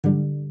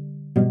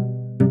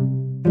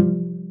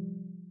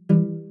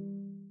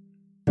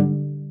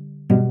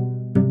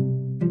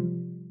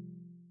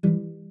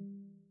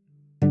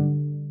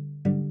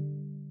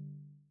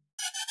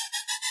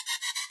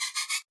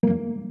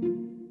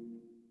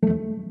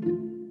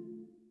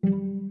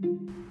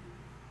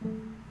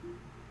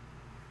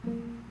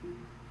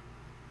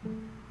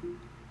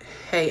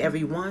Hey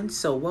everyone,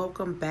 so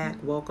welcome back.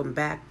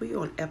 We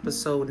on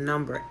episode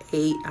number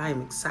 8. I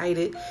am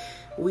excited.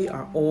 We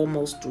are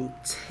almost through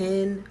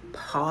 10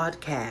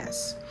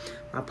 podcasts.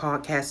 My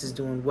podcast is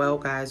doing well,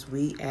 guys.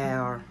 We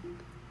are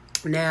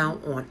now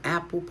on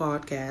Apple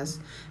Podcasts.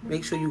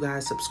 Make sure you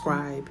guys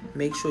subscribe.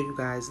 Make sure you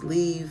guys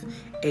leave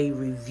a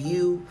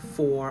review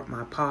for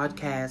my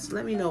podcast.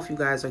 Let me know if you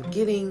guys are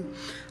getting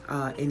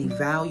any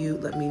value.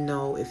 Let me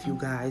know if you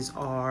guys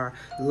are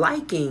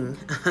liking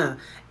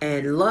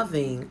and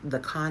loving the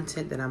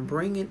content that I'm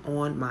bringing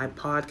on my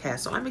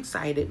podcast. So I'm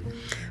excited.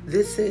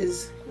 This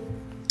is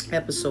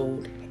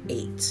episode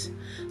 8.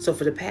 So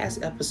for the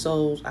past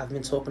episodes, I've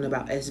been talking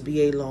about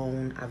SBA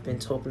loan. I've been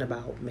talking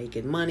about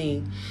making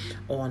money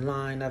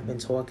online. I've been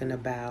talking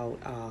about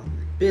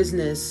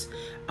business,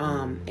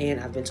 and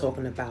I've been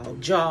talking about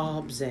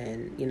jobs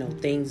and,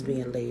 things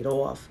being laid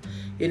off.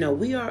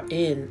 We are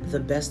in the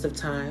best of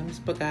times,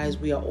 but guys,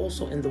 we are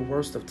also in the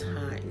worst of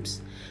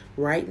times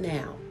right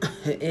now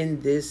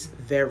in this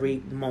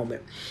very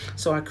moment.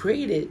 So I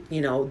created,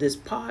 this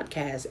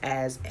podcast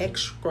as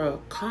extra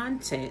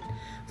content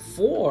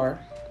for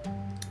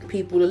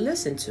people to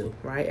listen to,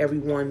 right?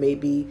 Everyone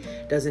maybe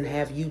doesn't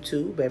have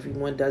YouTube.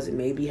 Everyone doesn't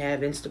maybe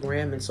have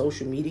Instagram and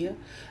social media.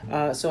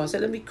 So I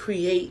said, let me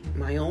create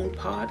my own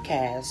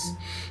podcast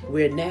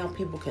where now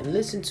people can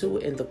listen to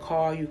it in the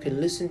car. You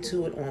can listen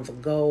to it on the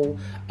go.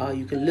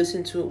 You can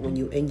listen to it when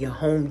you're in your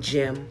home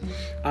gym.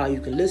 You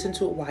can listen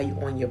to it while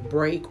you're on your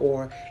break,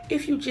 or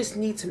if you just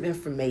need some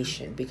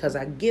information, because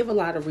I give a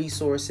lot of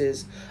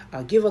resources.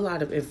 I give a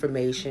lot of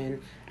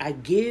information. I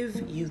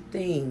give you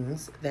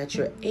things that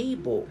you're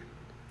able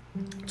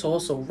to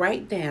also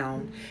write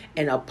down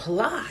and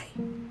apply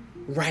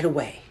right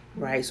away,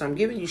 right? So I'm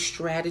giving you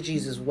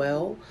strategies as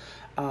well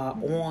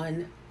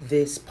on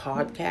this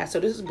podcast. So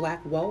this is Black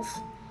Wealth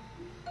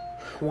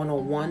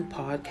 101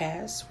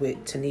 podcast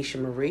with Tanisha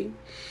Marie.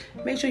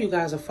 Make sure you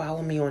guys are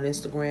following me on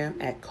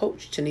Instagram at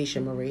Coach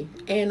Tanisha Marie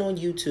and on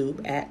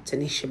YouTube at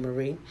Tanisha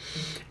Marie.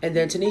 And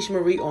then Tanisha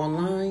Marie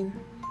online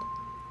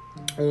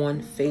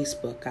on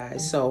Facebook,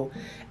 guys. So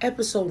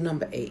episode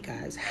number 8,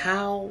 guys,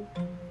 how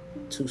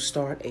to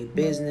start a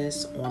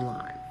business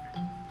online.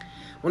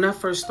 When I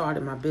first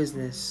started my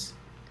business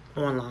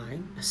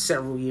online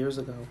several years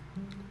ago,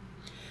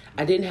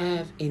 I didn't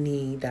have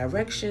any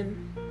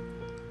direction.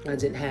 I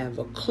didn't have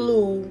a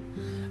clue.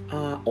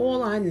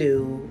 All I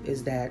knew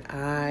is that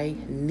I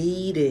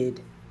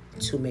needed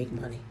to make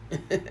money.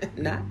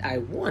 Not I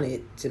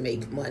wanted to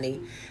make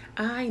money.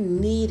 I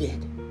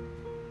needed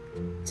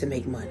to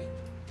make money.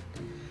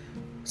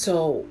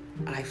 So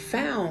I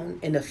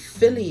found an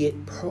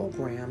affiliate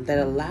program that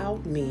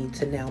allowed me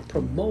to now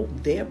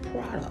promote their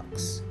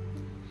products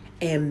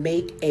and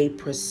make a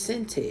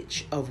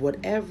percentage of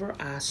whatever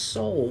I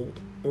sold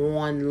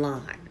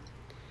online.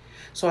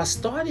 So I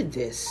started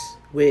this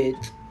with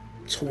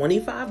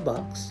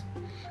 $25,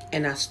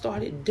 and I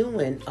started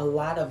doing a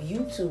lot of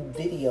YouTube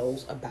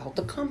videos about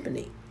the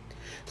company.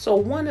 So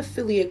one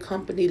affiliate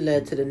company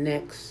led to the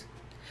next,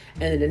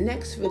 and then the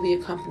next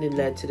affiliate company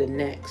led to the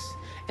next.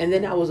 And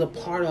then I was a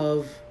part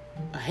of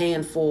a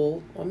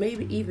handful or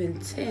maybe even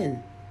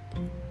 10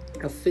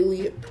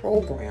 affiliate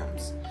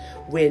programs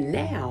where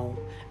now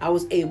I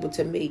was able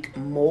to make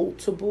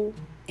multiple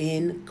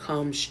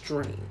income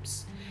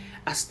streams.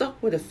 I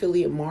stuck with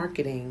affiliate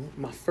marketing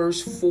my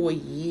first 4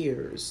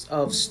 years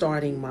of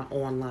starting my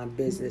online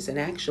business. And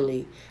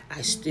actually,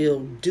 I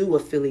still do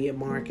affiliate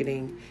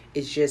marketing.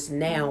 It's just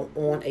now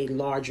on a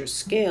larger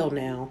scale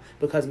now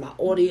because my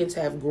audience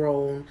have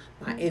grown,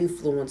 my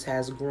influence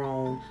has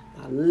grown,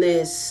 my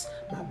lists,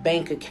 my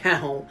bank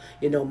account,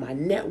 my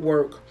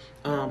network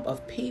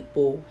of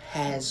people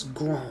has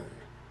grown.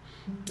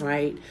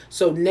 Right?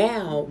 So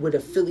now with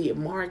affiliate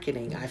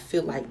marketing, I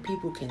feel like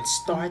people can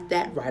start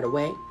that right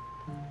away.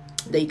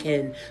 They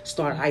can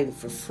start either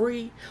for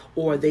free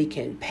or they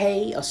can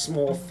pay a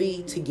small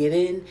fee to get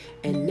in.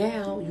 And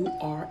now you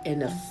are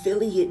an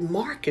affiliate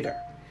marketer,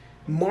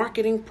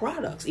 marketing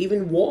products.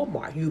 Even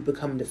Walmart, you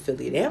become an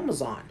affiliate.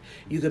 Amazon,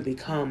 you can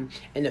become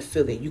an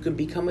affiliate. You can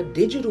become a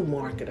digital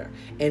marketer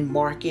and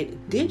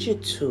market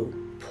digital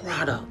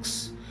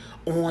products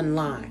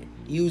online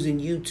using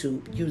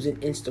YouTube, using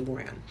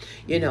Instagram.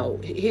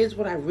 Here's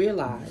what I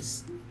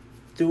realized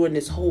during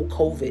this whole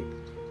COVID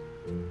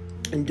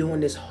and during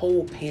this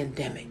whole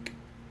pandemic,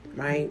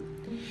 right,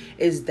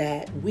 is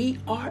that we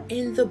are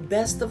in the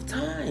best of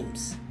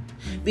times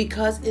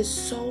because it's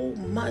so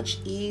much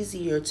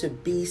easier to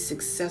be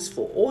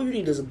successful. All you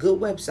need is a good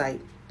website,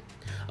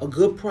 a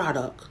good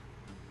product,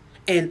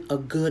 and a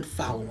good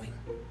following.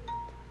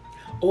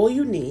 All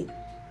you need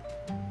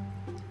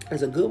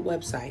is a good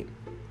website,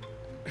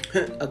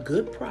 a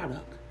good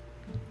product,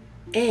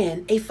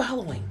 and a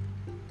following.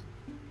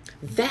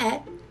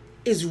 That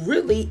is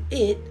really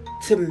it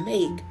to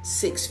make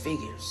 6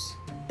 figures.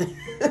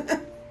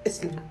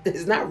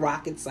 It's not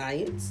rocket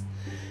science,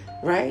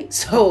 right?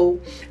 So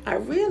I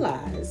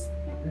realized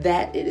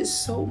that it is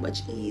so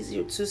much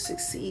easier to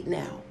succeed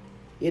now.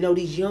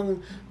 These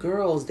young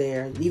girls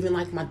there, even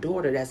like my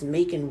daughter that's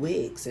making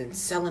wigs and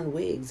selling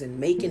wigs and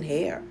making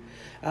hair.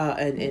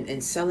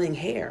 and selling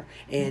hair,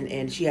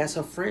 and she has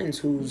her friends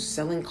who's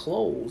selling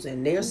clothes,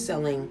 and they're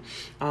selling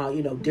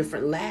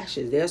different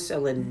lashes. They're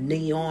selling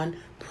neon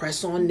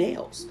press-on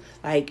nails.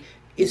 Like,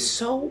 it's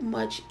so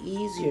much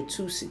easier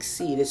to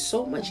succeed. It's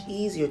so much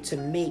easier to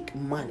make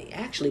money.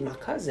 Actually, my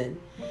cousin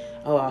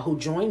who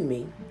joined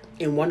me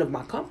in one of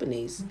my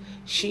companies,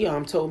 she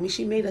told me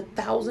she made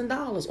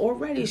 $1,000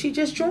 already. She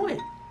just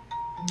joined.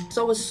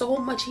 So it's so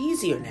much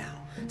easier now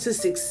to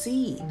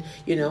succeed,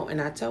 and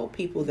I tell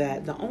people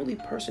that the only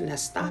person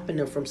that's stopping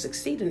them from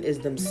succeeding is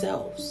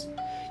themselves.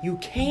 You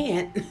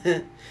can't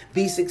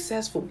be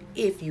successful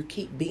if you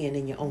keep being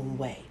in your own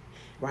way,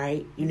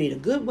 right? You need a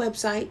good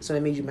website, so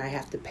that means you might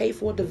have to pay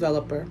for a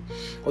developer,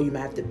 or you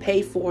might have to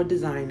pay for a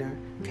designer,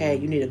 okay?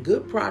 You need a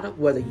good product,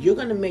 whether you're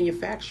going to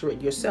manufacture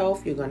it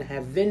yourself, you're going to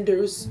have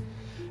vendors,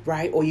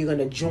 right? Or you're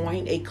going to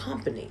join a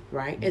company,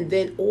 right? And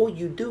then all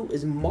you do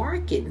is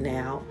market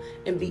now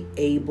and be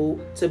able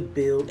to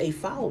build a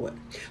follower.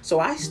 So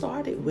I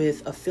started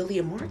with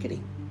affiliate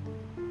marketing.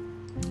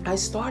 And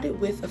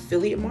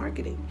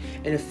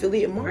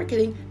affiliate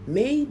marketing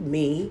made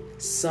me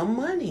some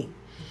money,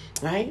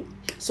 right?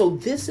 So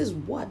this is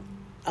what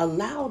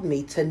allowed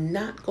me to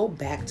not go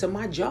back to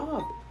my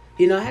job.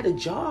 I had a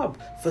job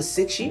for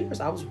 6 years.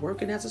 I was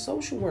working as a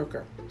social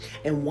worker.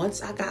 And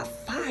once I got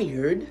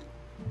fired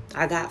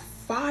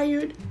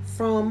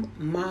from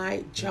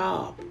my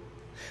job.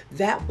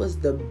 That was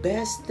the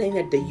best thing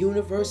that the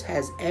universe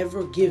has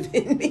ever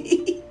given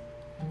me.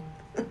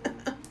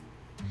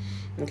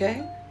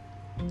 Okay?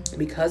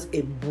 Because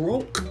it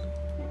broke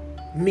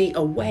me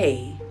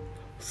away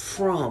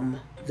from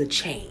the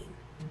chain.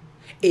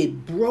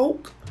 It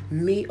broke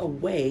me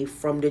away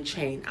from the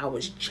chain. I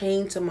was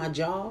chained to my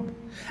job.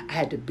 I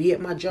had to be at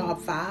my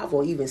job 5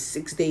 or even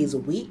 6 days a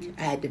week.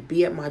 I had to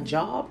be at my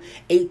job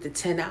 8 to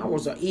 10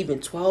 hours or even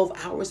 12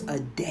 hours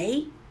a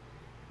day.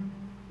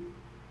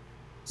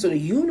 So the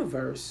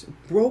universe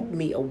broke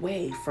me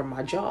away from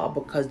my job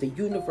because the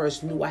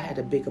universe knew I had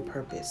a bigger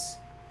purpose.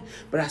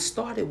 But I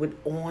started with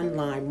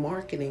online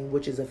marketing,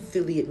 which is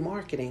affiliate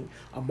marketing,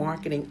 or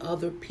marketing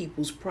other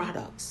people's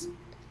products.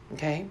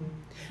 Okay.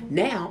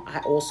 Now I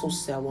also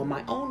sell on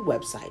my own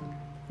website,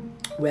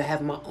 where I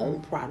have my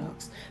own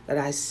products that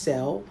I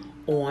sell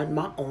on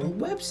my own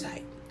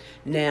website.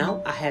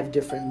 Now I have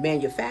different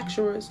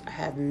manufacturers. I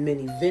have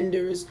many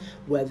vendors,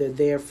 whether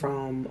they're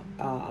from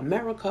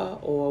America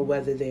or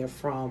whether they're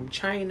from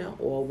China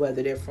or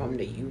whether they're from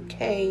the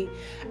UK.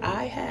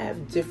 I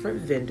have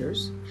different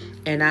vendors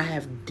and I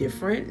have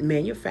different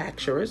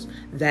manufacturers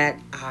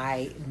that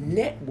I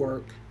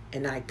network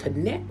and I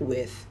connect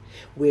with,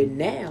 where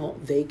now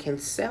they can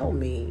sell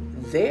me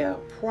their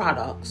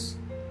products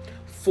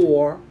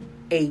for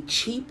a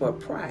cheaper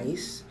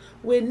price,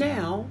 where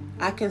now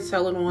I can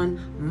sell it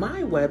on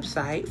my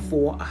website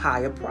for a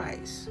higher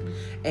price.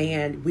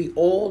 And we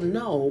all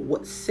know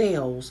what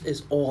sales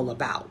is all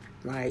about,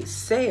 right?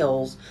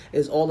 Sales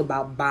is all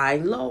about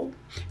buying low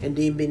and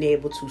then being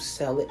able to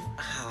sell it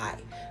high.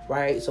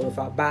 Right? So if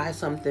I buy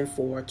something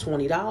for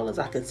 $20,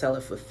 I can sell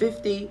it for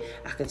 $50.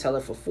 I can sell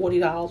it for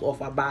 $40. Or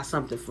if I buy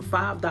something for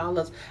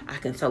 $5, I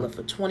can sell it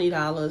for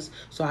 $20.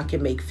 So I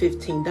can make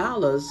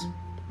 $15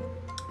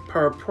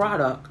 per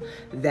product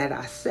that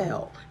I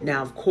sell.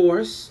 Now, of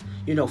course,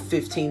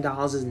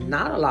 $15 is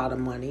not a lot of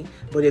money,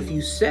 but if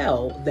you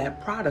sell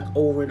that product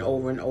over and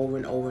over and over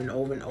and over and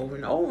over and over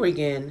and over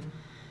again,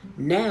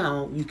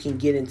 now you can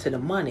get into the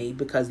money,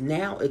 because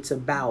now it's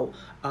about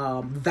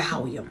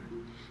volume.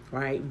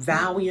 Right?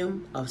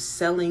 Volume of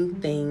selling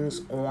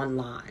things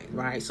online,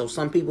 right? So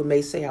some people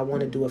may say, I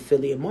want to do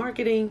affiliate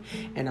marketing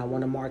and I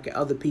want to market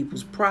other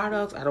people's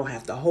products. I don't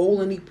have to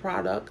hold any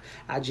product.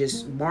 I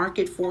just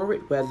market for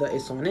it, whether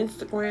it's on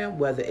Instagram,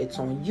 whether it's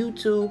on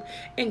YouTube,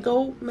 and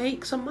go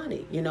make some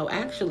money.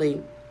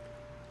 Actually,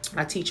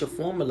 I teach a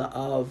formula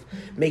of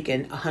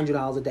making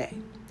 $100 a day.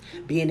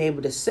 Being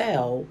able to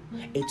sell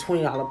a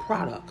 $20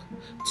 product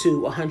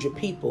to 100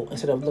 people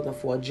instead of looking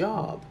for a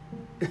job.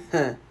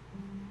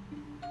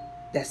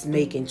 That's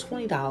making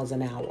 $20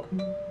 an hour.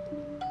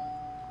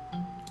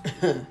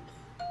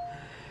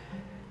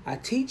 I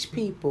teach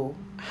people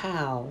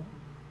how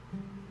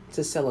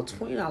to sell a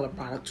 $20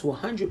 product to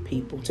 100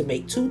 people to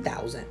make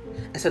 $2,000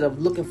 instead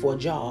of looking for a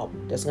job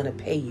that's going to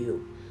pay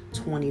you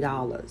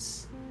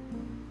 $20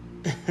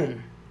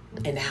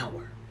 an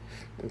hour.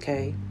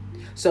 Okay?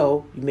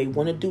 So you may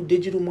want to do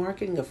digital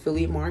marketing,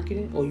 affiliate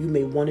marketing, or you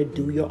may want to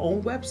do your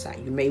own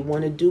website. You may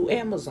want to do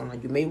Amazon.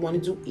 You may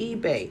want to do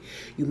eBay.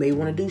 You may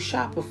want to do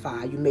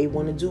Shopify. You may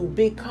want to do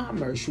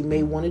BigCommerce. You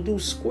may want to do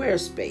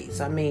Squarespace.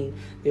 I mean,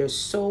 there's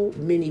so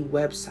many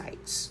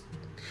websites.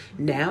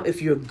 Now, if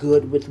you're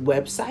good with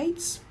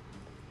websites,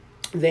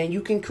 then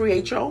you can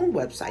create your own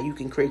website. You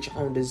can create your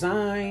own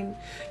design.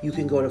 You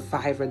can go to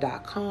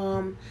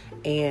Fiverr.com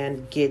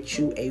and get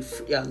you a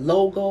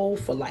logo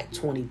for like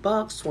 $20,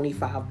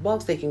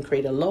 $25. They can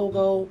create a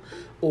logo.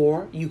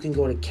 Or you can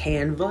go to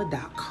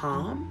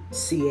Canva.com,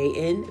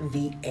 Canva.com,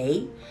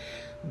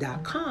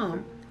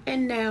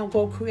 and now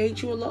go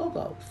create your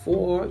logo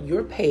for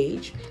your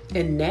page,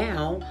 and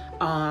now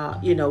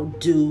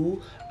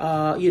do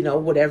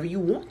whatever you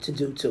want to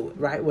do to it,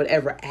 right?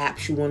 Whatever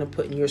apps you want to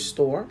put in your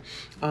store,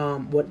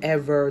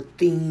 whatever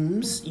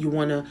themes you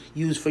want to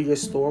use for your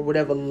store,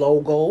 whatever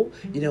logo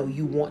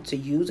you want to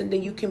use, and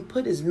then you can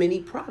put as many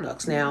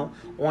products. Now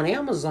on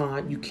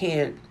Amazon you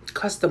can't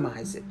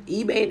customize it.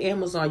 eBay and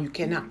Amazon, you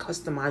cannot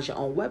customize your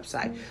own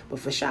website, but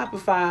for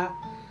Shopify,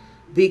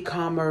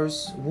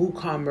 BigCommerce,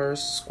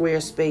 WooCommerce,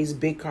 Squarespace,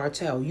 Big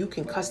Cartel, you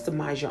can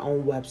customize your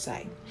own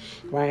website,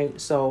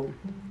 right? So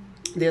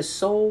there's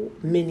so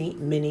many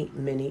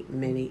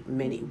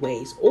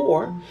ways.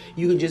 Or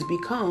you can just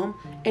become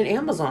an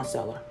Amazon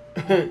seller,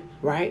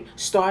 right?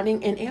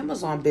 Starting an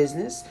Amazon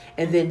business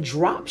and then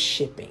drop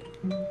shipping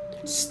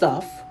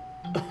stuff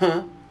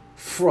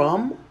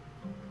from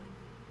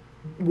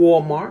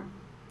Walmart,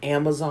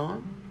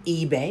 Amazon,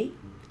 eBay,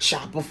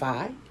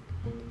 Shopify,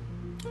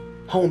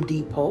 Home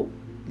Depot,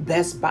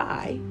 Best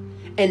Buy,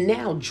 and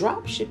now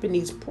drop shipping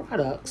these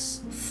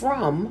products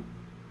from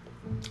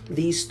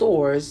these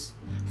stores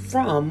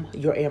from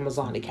your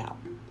Amazon account.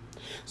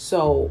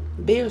 So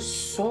there's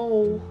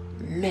so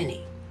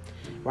many,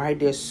 right?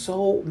 There's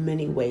so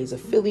many ways.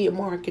 Affiliate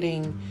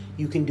marketing,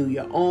 you can do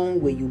your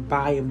own, where you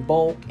buy in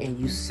bulk and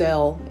you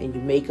sell and you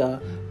make a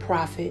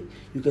profit.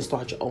 You can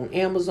start your own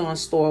Amazon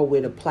store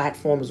where the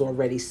platform is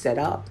already set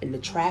up and the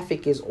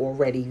traffic is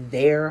already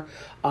there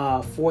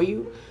for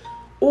you.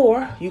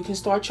 Or you can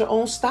start your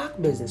own stock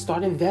business.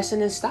 Start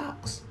investing in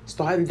stocks.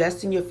 Start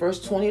investing your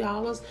first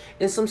 $20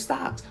 in some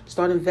stocks.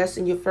 Start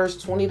investing your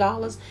first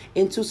 $20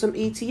 into some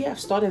ETFs.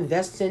 Start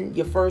investing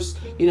your first,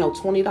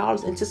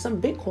 $20 into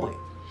some Bitcoin,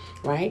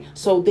 right?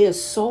 So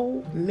there's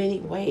so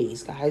many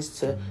ways, guys,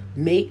 to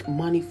make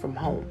money from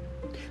home.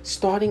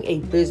 Starting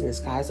a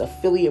business, guys,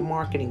 affiliate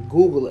marketing,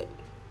 Google it.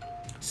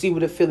 See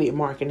what affiliate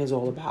marketing is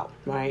all about,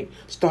 right?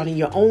 Starting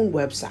your own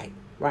website.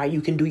 Right,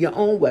 you can do your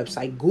own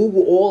website.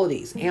 Google all of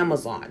these: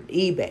 Amazon,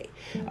 eBay.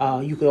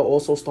 You can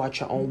also start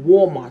your own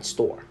Walmart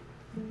store.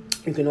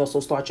 You can also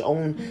start your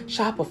own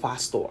Shopify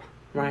store,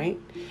 right?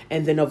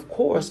 And then, of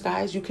course,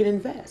 guys, you can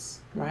invest,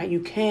 right? You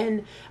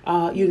can,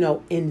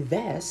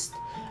 invest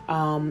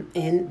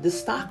in the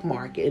stock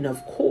market, and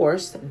of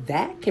course,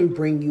 that can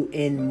bring you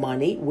in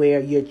money where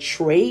you're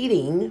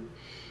trading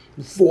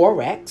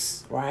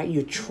Forex, right?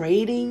 You're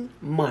trading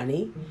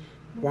money.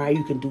 Right,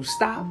 you can do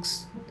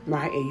stocks,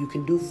 right, and you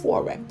can do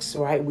Forex,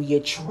 right, where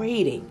you're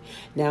trading.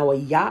 Now,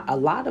 a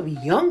lot of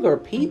younger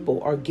people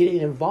are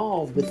getting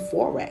involved with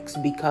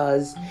Forex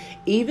because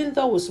even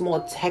though it's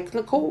more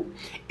technical,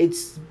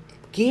 it's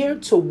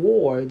geared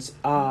towards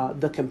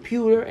the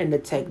computer and the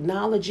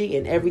technology,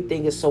 and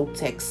everything is so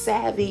tech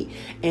savvy.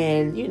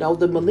 And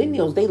the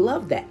millennials, they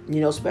love that,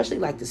 especially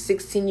like the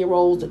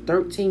 16-year-olds, the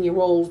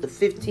 13-year-olds, the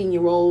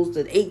 15-year-olds,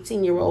 the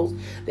 18-year-olds.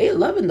 They're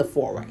loving the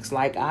Forex.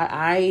 Like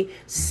I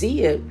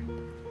see it,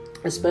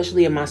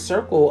 especially in my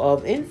circle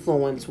of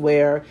influence,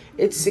 where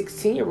it's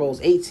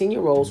 16-year-olds,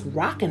 18-year-olds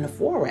rocking the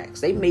Forex.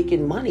 They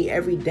making money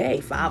every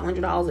day,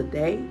 $500 a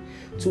day,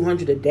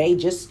 $200 a day,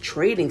 just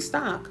trading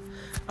stock.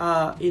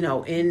 Trading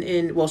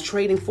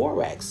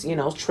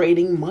Forex,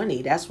 trading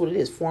money. That's what it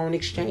is, foreign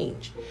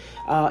exchange,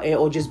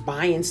 or just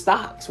buying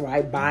stocks,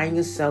 right? Buying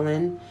and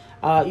selling,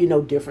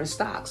 different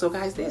stocks. So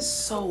guys, there's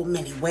so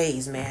many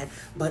ways, man.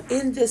 But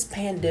in this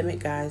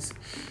pandemic, guys,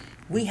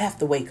 we have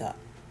to wake up.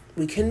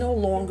 We can no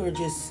longer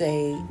just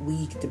say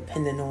we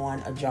dependent on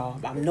a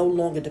job. I'm no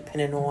longer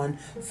dependent on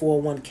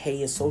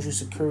 401k and Social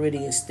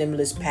Security and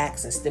stimulus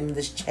packs and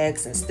stimulus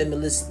checks and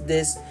stimulus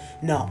this.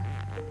 No.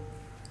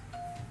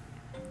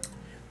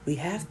 We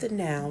have to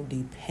now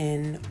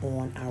depend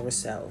on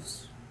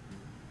ourselves.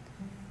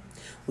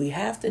 We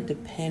have to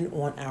depend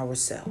on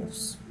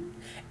ourselves.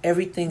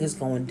 Everything is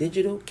going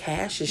digital.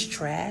 Cash is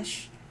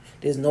trash.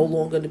 There's no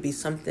longer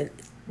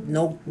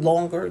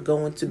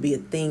going to be a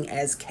thing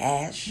as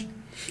cash.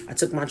 I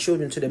took my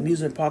children to the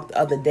amusement park the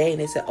other day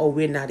and they said,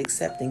 we're not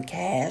accepting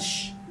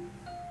cash.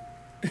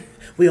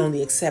 We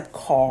only accept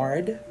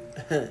card.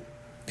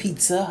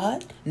 Pizza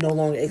Hut no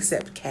longer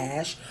accept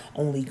cash,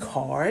 only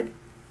card.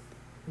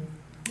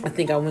 I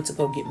think I went to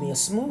go get me a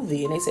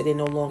smoothie and they said they're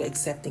no longer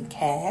accepting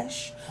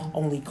cash,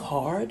 only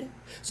card.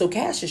 So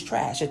cash is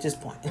trash at this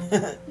point,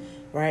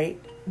 right?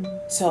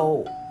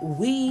 So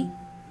we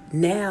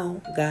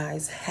now,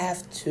 guys,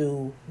 have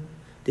to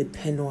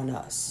depend on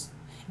us.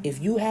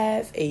 If you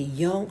have a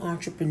young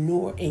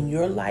entrepreneur in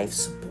your life,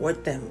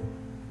 support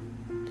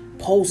them,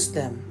 post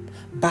them,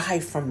 buy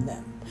from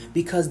them,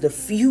 because the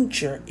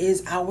future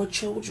is our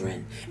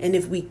children. And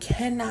if we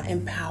cannot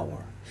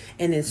empower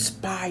and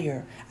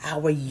inspire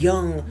our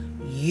young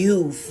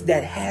youth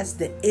that has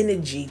the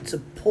energy to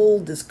pull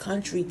this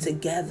country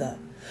together,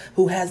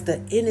 who has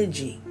the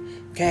energy,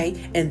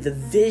 okay, and the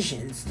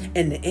visions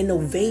and the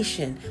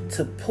innovation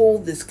to pull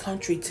this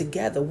country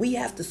together, we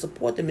have to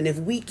support them. And if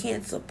we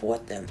can't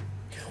support them,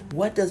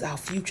 what does our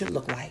future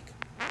look like?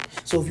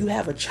 So if you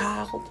have a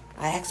child,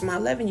 I asked my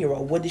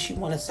 11-year-old, what does she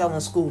want to sell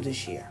in school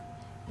this year?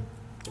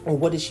 Or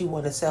what does she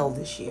want to sell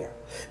this year?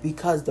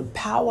 Because the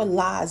power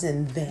lies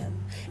in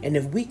them. And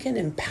if we can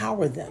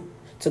empower them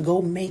to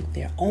go make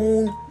their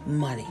own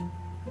money,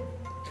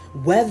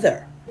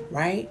 whether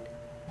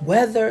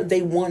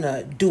they want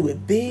to do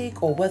it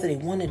big or whether they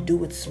want to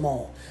do it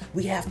small,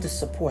 we have to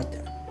support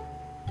them.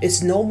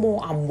 It's no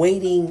more I'm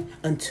waiting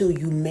until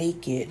you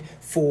make it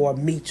for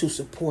me to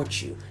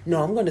support you.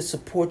 No, I'm going to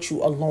support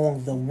you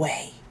along the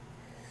way.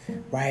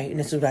 Right? And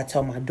this is what I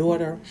tell my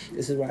daughter.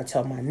 This is what I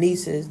tell my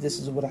nieces. This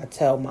is what I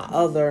tell my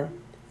other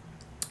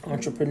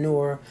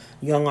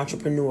young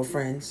entrepreneur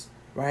friends.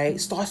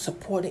 Right? Start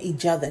supporting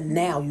each other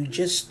now. You're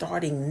just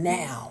starting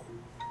now.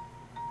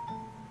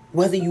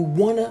 Whether you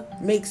want to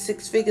make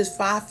 6 figures,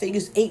 5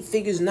 figures, 8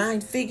 figures, 9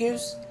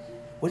 figures,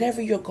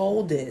 whatever your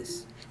goal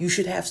is, you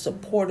should have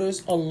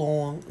supporters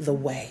along the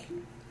way.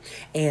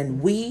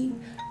 And we,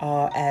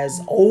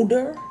 as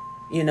older,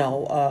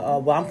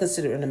 I'm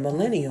considered a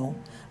millennial,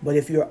 but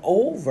if you're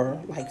over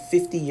like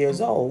 50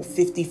 years old,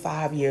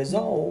 55 years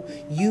old,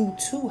 you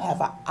too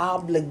have an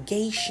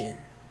obligation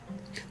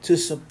to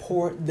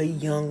support the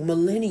young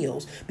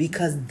millennials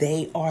because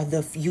they are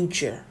the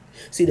future.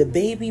 See, the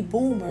baby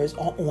boomers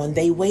are on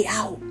their way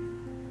out.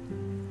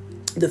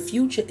 The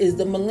future is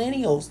the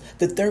millennials,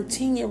 the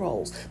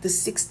 13-year-olds, the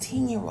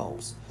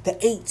 16-year-olds, the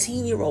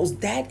 18-year-olds.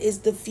 That is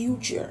the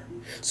future.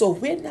 So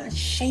if we're not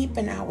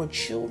shaping our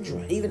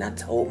children, even I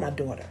told my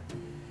daughter,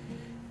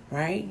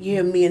 right?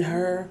 Yeah, me and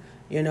her,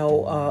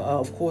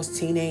 of course,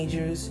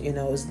 teenagers,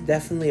 it's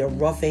definitely a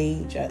rough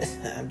age.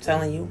 I'm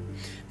telling you,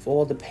 for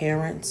all the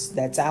parents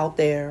that's out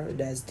there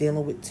that's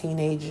dealing with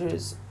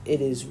teenagers,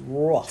 it is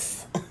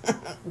rough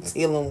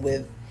dealing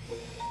with,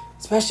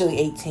 especially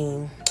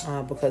 18,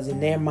 because in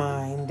their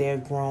mind, they're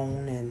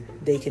grown and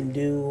they can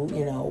do,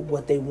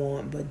 what they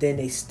want, but then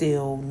they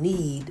still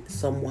need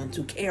someone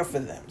to care for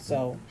them.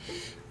 So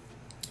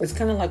it's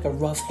kind of like a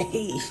rough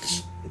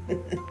age.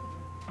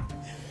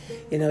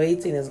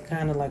 18 is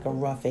kind of like a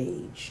rough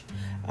age,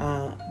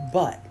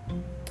 but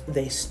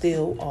they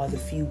still are the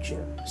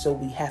future. So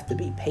we have to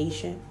be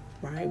patient,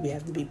 right? We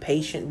have to be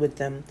patient with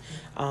them.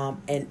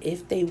 And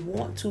if they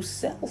want to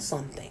sell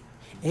something,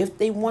 if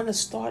they want to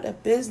start a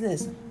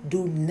business,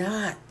 do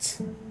not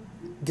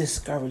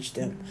discourage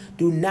them.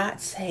 Do not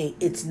say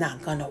it's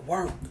not going to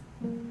work.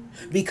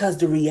 Because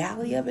the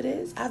reality of it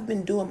is, I've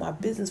been doing my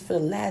business for the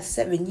last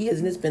 7 years,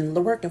 and it's been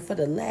working for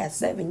the last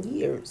 7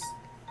 years.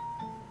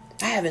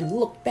 I haven't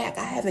looked back.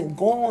 I haven't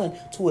gone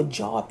to a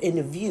job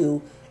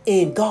interview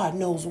in God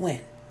knows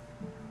when.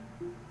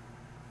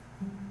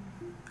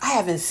 I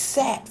haven't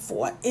sat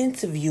for an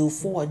interview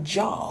for a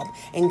job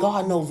and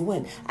God knows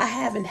when. I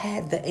haven't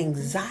had the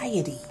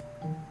anxiety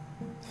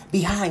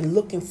behind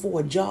looking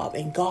for a job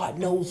and God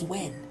knows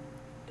when.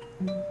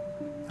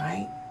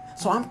 Right?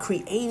 So I'm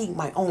creating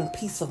my own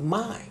peace of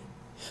mind.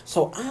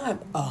 So I'm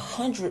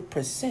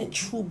 100%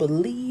 true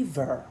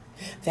believer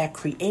that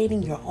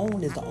creating your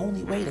own is the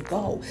only way to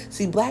go.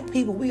 See, black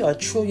people, we are $1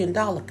 trillion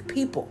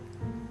people.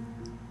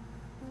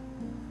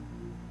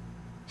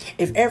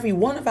 If every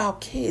one of our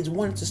kids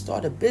wanted to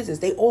start a business,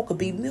 they all could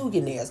be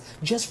millionaires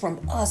just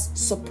from us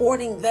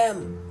supporting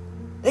them.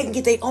 They can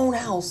get their own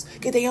house,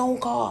 get their own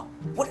car,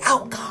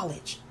 without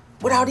college,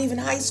 without even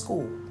high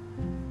school.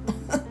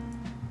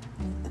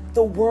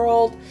 The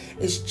world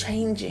is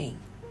changing.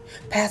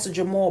 Pastor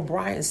Jamal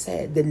Bryant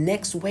said, the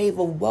next wave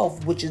of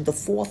wealth, which is the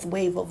fourth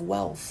wave of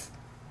wealth.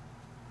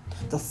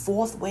 The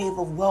fourth wave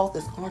of wealth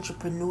is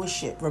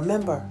entrepreneurship.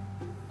 Remember,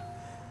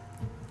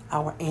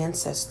 our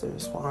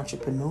ancestors were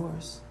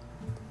entrepreneurs.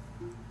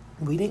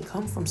 We didn't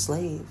come from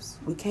slaves.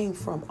 We came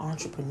from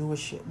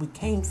entrepreneurship. We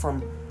came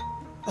from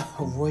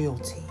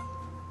royalty.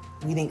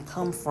 We didn't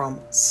come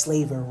from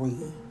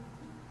slavery.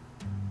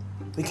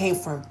 We came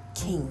from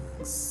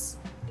kings,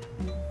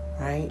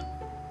 right?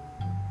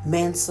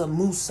 Mansa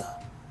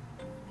Musa,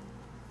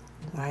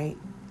 right?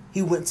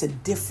 He went to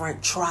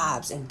different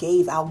tribes and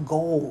gave out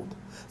gold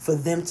for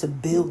them to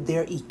build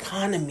their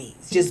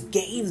economies. Just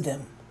gave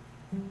them,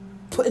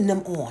 putting them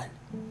on.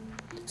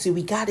 See,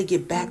 we got to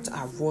get back to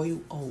our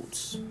royal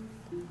oats.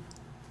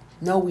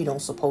 No, we don't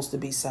supposed to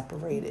be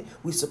separated.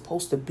 We're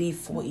supposed to be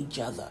for each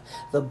other.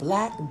 The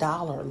black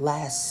dollar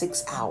lasts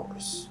 6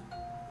 hours.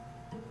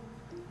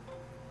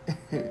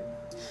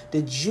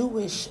 The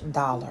Jewish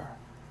dollar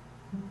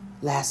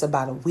lasts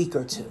about a week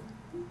or two.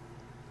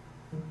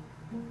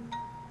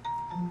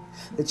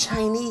 The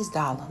Chinese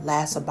dollar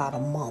lasts about a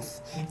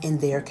month in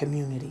their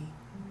community.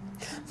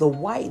 The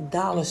white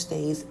dollar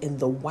stays in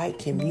the white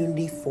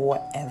community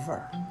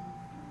forever.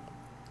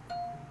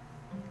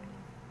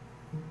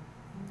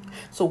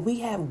 So we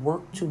have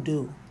work to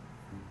do.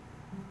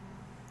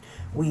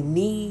 We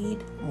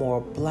need more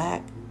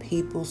black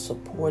people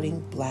supporting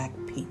black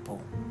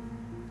people.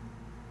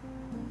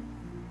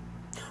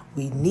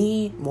 We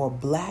need more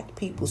black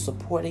people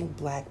supporting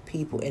black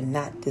people and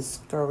not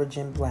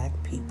discouraging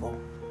black people.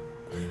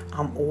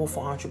 I'm all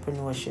for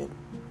entrepreneurship.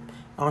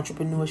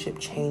 Entrepreneurship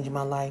changed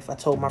my life. I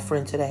told my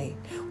friend today,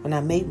 when I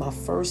made my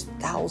first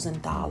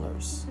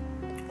 $1,000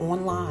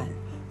 online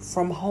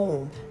from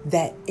home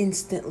that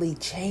instantly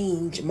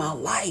changed my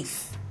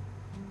life.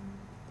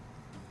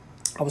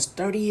 I was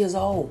 30 years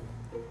old.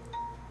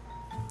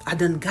 I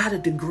done got a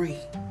degree.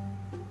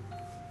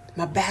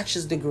 My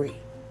bachelor's degree.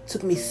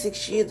 Took me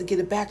 6 years to get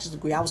a bachelor's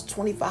degree. I was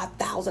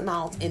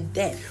 $25,000 in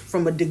debt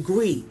from a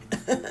degree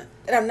that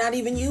I'm not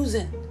even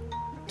using.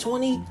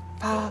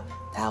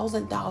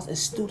 $25,000 in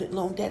student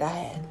loan debt I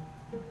had.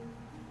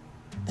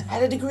 I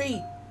had a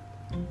degree,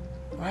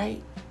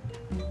 right?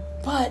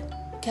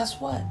 But guess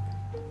what?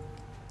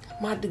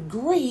 My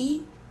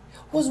degree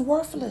was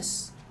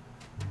worthless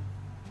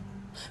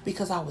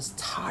because I was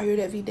tired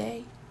every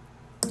day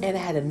and I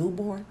had a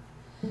newborn.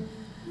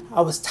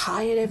 I was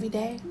tired every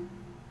day.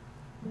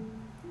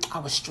 I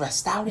was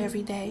stressed out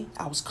every day.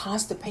 I was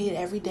constipated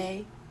every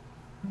day.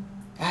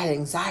 I had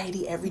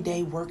anxiety every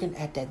day working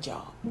at that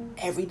job.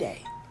 Every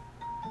day.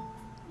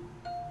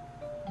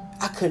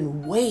 I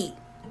couldn't wait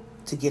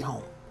to get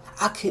home.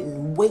 I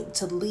couldn't wait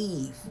to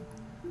leave.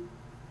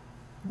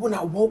 When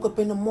I woke up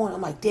in the morning,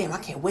 I'm like, damn, I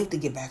can't wait to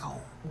get back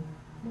home.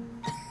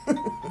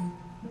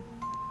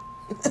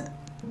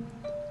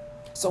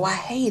 So I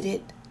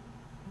hated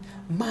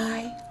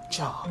my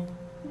job.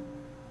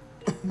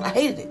 I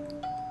hated it.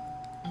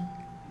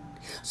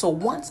 So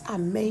once I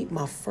made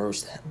my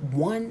first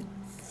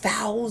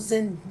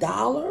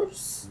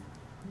 $1,000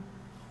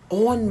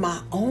 on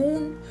my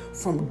own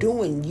from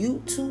doing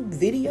YouTube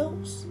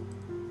videos,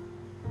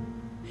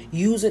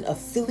 using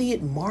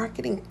affiliate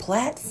marketing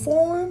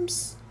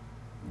platforms,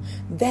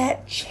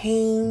 that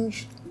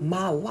changed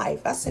my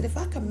life. I said, if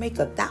I can make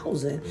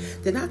 1,000,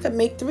 then I can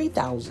make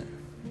 3,000.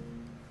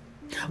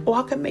 Or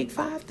I can make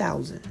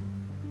 5,000.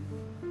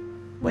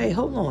 Wait,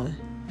 hold on.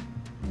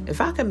 If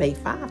I can make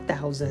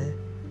 5,000,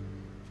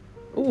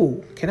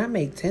 can I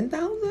make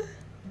 10,000?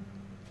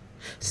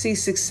 See,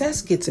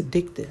 success gets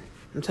addicted.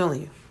 I'm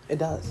telling you, it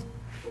does.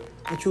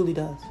 It truly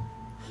does.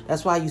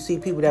 That's why you see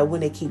people that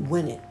win, they keep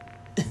winning.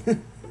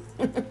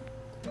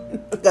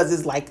 Because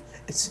it's like,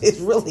 it's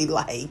really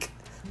like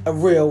a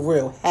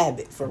real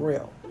habit, for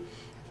real.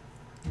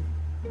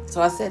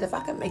 So I said, if I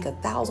could make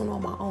 1,000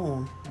 on my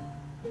own,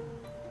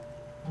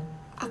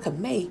 I could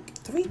make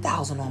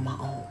 3,000 on my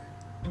own.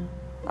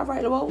 All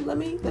right, well, let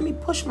me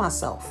push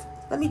myself.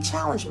 Let me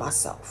challenge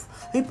myself.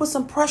 Let me put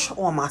some pressure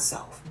on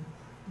myself.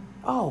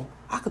 Oh,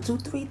 I could do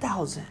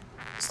 3,000.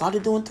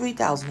 Started doing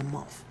 3,000 a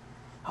month.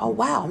 Oh,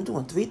 wow, I'm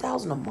doing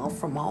 3,000 a month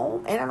from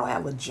home and I don't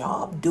have a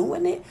job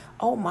doing it?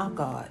 Oh, my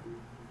God.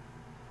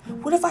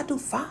 What if I do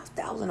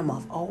 5,000 a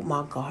month? Oh,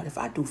 my God. If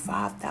I do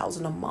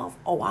 5,000 a month,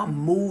 I'm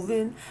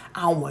moving.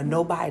 I don't want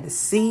nobody to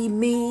see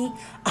me.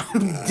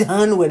 I'm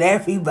done with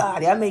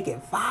everybody. I'm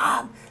making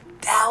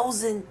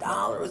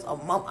 $5,000 a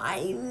month. I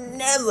ain't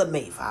never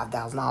made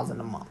 $5,000 in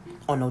a month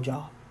on no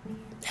job.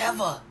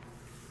 Ever.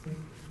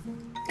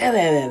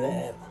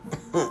 Ever.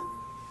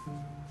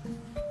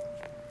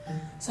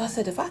 So I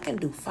said, if I can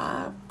do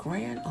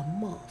 $5,000 a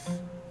month,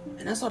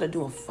 and I started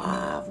doing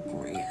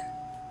 $5,000,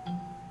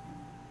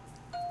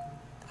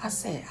 I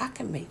said, I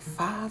can make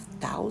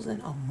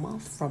 $5,000 a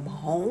month from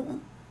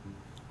home.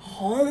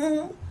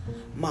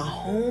 My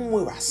home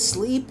where I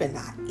sleep and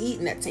I eat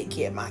and I take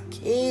care of my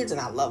kids and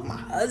I love my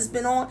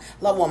husband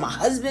love where my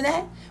husband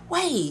at.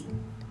 Wait,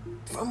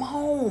 from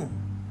home.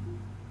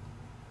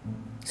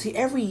 See,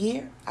 every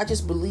year, I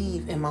just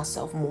believe in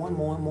myself more and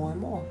more and more and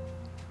more.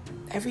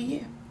 Every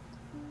year.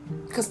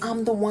 Because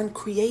I'm the one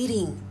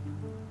creating.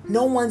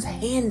 No one's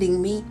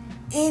handing me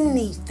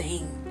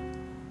anything.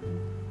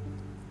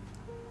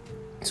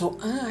 So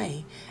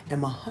I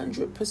am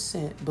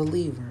 100%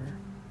 believer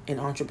in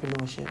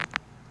entrepreneurship.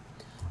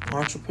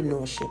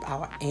 Entrepreneurship.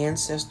 Our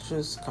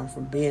ancestors come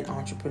from being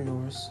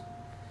entrepreneurs.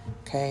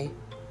 Okay?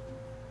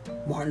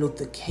 Martin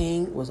Luther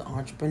King was an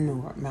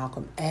entrepreneur.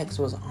 Malcolm X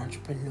was an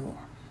entrepreneur.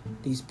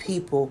 These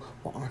people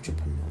were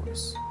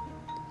entrepreneurs.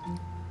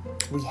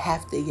 We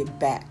have to get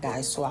back,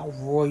 guys, to our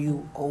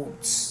royal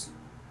oats.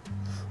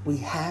 We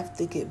have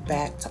to get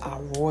back to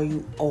our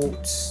royal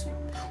oats.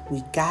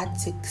 We got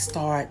to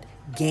start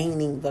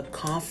gaining the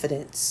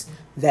confidence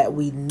that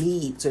we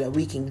need so that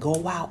we can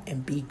go out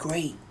and be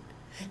great.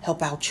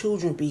 Help our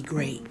children be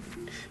great.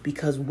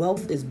 Because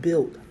wealth is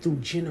built through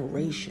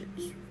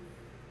generations.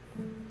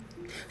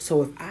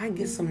 So if I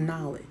get some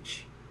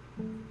knowledge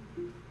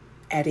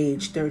at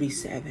age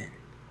 37,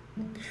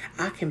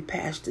 I can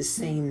pass the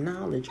same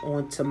knowledge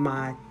on to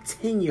my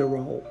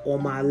 10-year-old or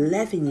my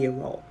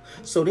 11-year-old.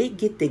 So they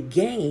get the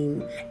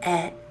game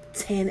at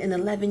 10 and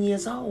 11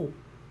 years old.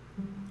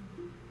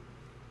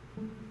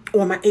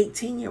 Or my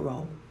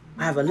 18-year-old.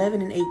 I have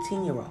 11 and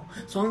 18-year-old.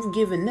 So I'm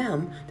giving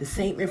them the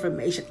same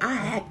information I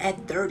had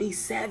at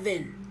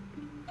 37.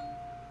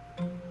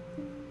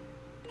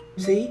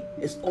 See?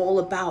 It's all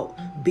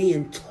about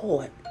being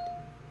taught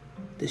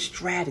the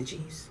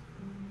strategies.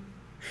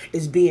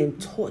 It's being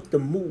taught the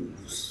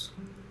moves.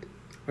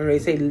 When they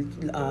say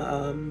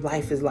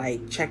life is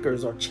like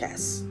checkers or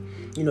chess.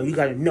 You know, you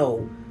got to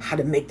know how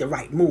to make the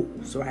right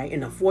moves, right?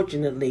 And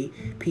unfortunately,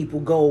 people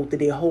go through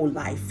their whole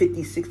life,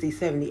 50, 60,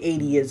 70,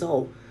 80 years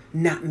old,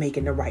 not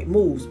making the right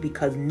moves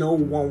because no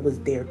one was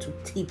there to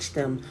teach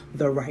them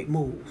the right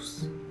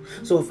moves.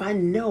 So if I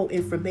know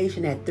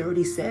information at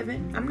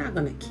 37, I'm not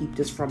going to keep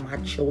this from my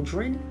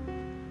children.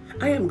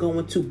 I am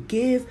going to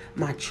give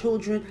my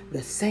children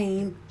the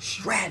same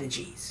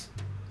strategies.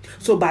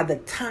 So by the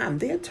time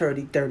they're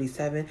 30,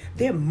 37,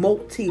 they're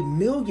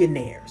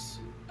multi-millionaires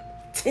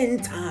 10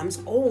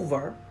 times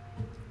over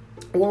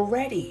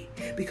already,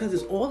 because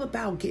it's all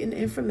about getting the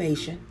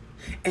information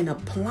and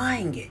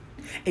applying it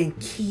and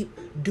keep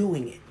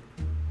doing it.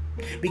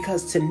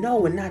 Because to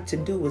know and not to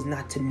do is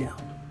not to know.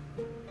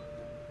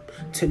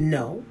 To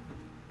know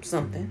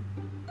something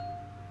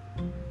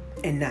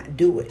and not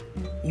do it,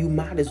 you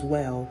might as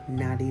well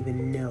not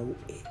even know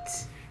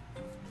it.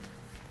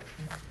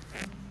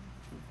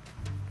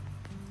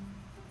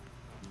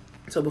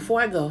 So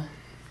before I go,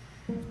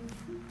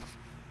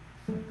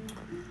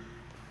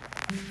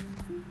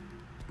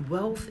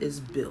 wealth is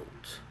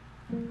built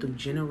through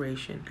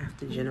generation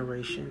after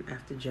generation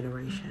after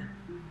generation.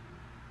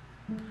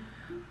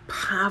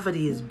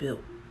 Poverty is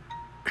built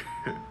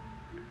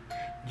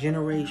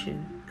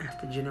generation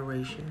after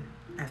generation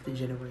after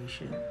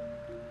generation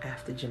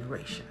after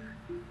generation.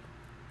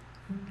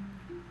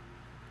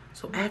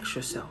 So ask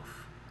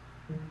yourself,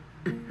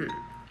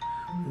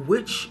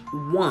 which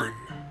one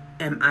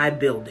am I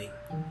building?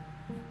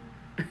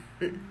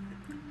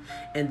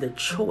 And the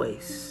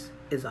choice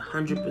is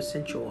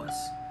 100% yours.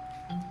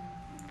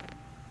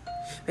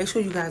 Make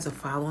sure you guys are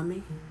following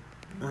me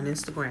on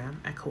Instagram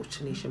at Coach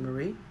Tanisha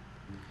Marie.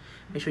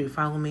 Make sure you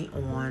follow me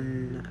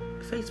on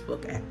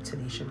Facebook at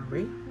Tanisha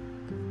Marie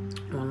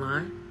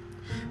online.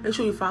 Make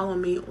sure you follow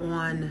me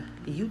on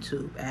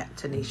YouTube at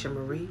Tanisha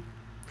Marie.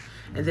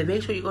 And then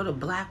make sure you go to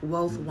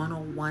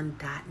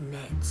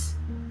blackwealth101.net.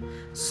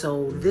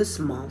 So this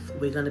month,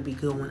 we're going to be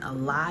doing a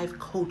live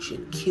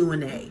coaching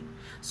Q&A.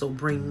 So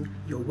bring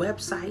your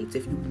websites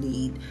if you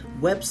need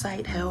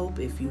website help,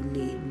 if you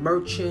need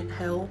merchant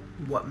help,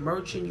 what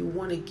merchant you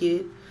want to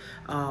get,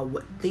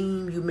 what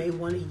theme you may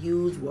want to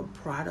use, what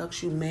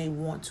products you may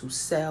want to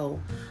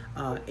sell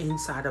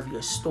inside of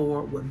your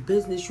store, what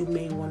business you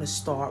may want to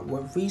start,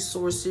 what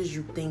resources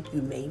you think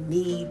you may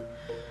need.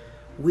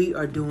 We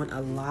are doing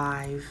a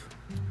live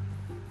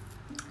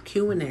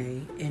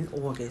Q&A in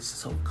August.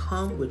 So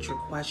come with your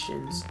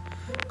questions.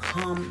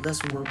 Come,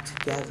 let's work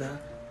together.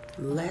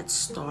 Let's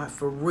start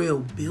for real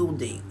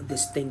building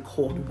this thing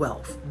called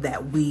wealth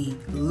that we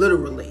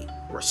literally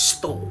were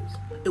stolen.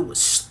 It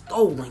was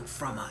stolen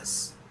from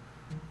us.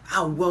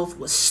 Our wealth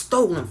was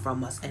stolen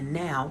from us, and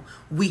now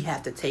we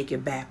have to take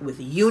it back with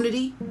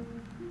unity,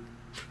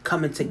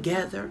 coming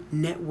together,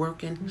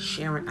 networking,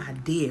 sharing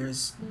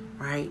ideas,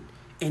 right?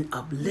 And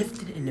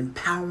uplifting and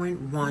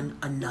empowering one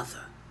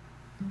another.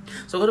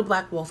 So go to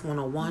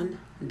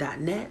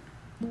blackwealth101.net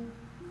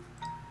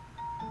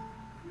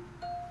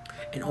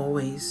and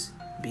always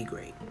be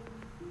great.